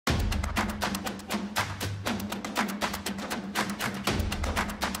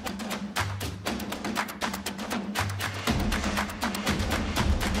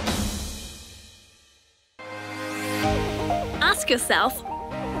yourself,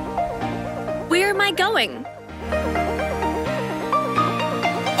 where am I going?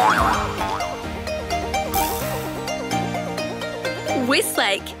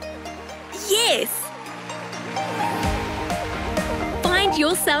 Westlake. Yes! Find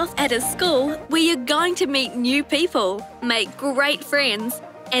yourself at a school where you're going to meet new people, make great friends,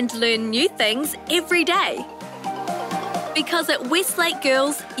 and learn new things every day. Because at Westlake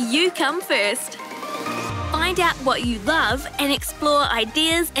Girls, you come first. Find out what you love and explore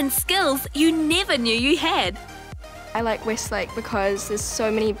ideas and skills you never knew you had. I like Westlake because there's so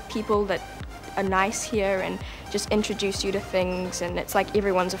many people that are nice here and just introduce you to things, and it's like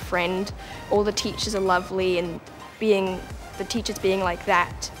everyone's a friend. All the teachers are lovely, and the teachers being like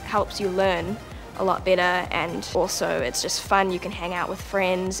that helps you learn a lot better, and also it's just fun. You can hang out with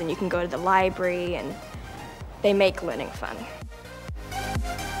friends and you can go to the library, and they make learning fun.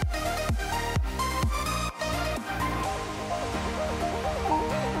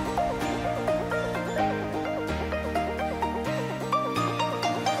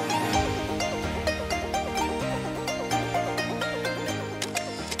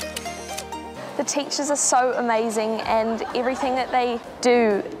 The teachers are so amazing, and everything that they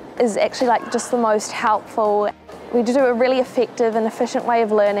do is actually like just the most helpful. We do a really effective and efficient way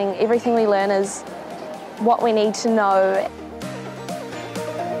of learning. Everything we learn is what we need to know.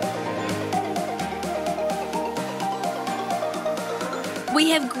 We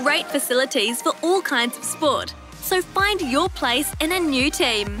have great facilities for all kinds of sport, so find your place in a new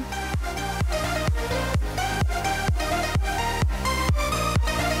team.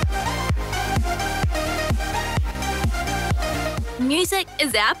 Music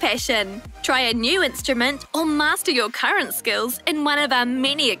is our passion. Try a new instrument or master your current skills in one of our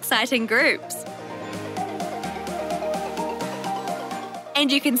many exciting groups. And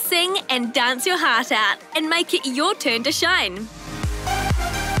you can sing and dance your heart out and make it your turn to shine.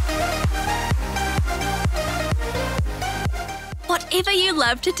 Whatever you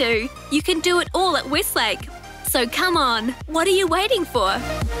love to do, you can do it all at Westlake. So come on, what are you waiting for?